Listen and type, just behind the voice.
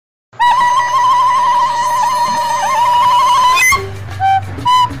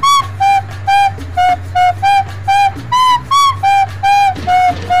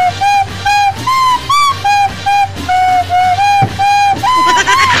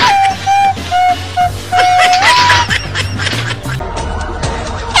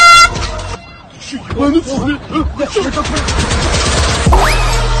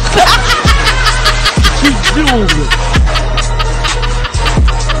Ready?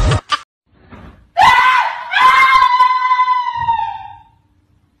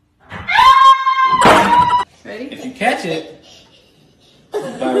 If you catch it,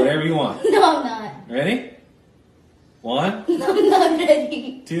 buy whatever you want. No, I'm not. Ready? 1. No, I'm not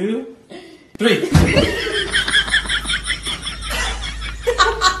ready. 2, 3.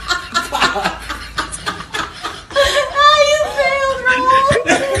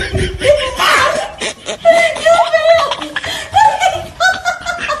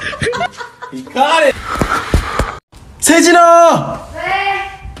 He caught it! 세진아!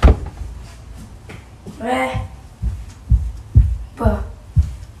 왜? 뭐야?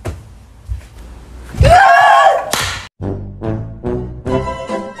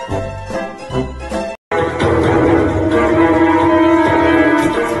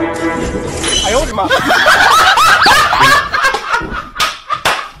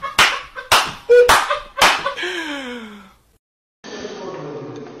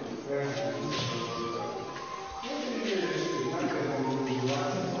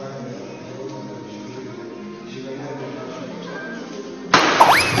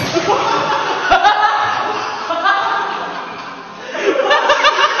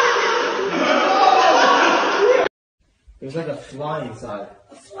 There's like a fly inside.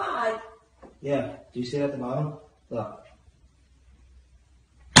 A fly. Yeah. Do you see it at the bottom? Look.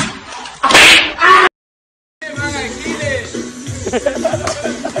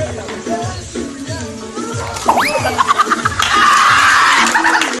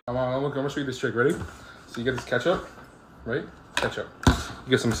 I'm gonna show you this trick. Ready? So you get this ketchup, right? Ketchup.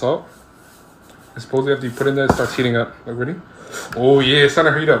 You get some salt. And supposedly after you put it in there, it starts heating up. Look, ready? Oh yeah, it's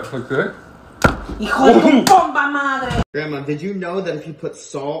starting to heat up. Look good. Grandma, did you know that if you put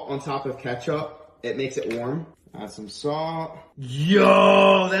salt on top of ketchup, it makes it warm? Add some salt.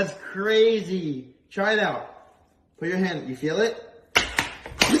 Yo, that's crazy. Try it out. Put your hand, you feel it?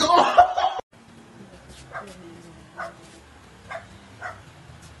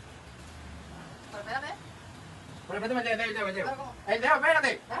 Espérate el dedo. El dedo,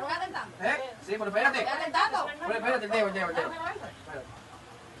 espérate. Sí, pero espérate. Pero espérate el dedo. Espérate.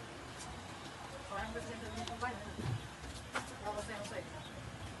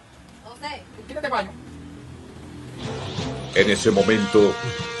 No sé. Quítate el baño. En ese momento,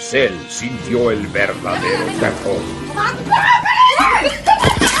 Cell sintió el verdadero terror.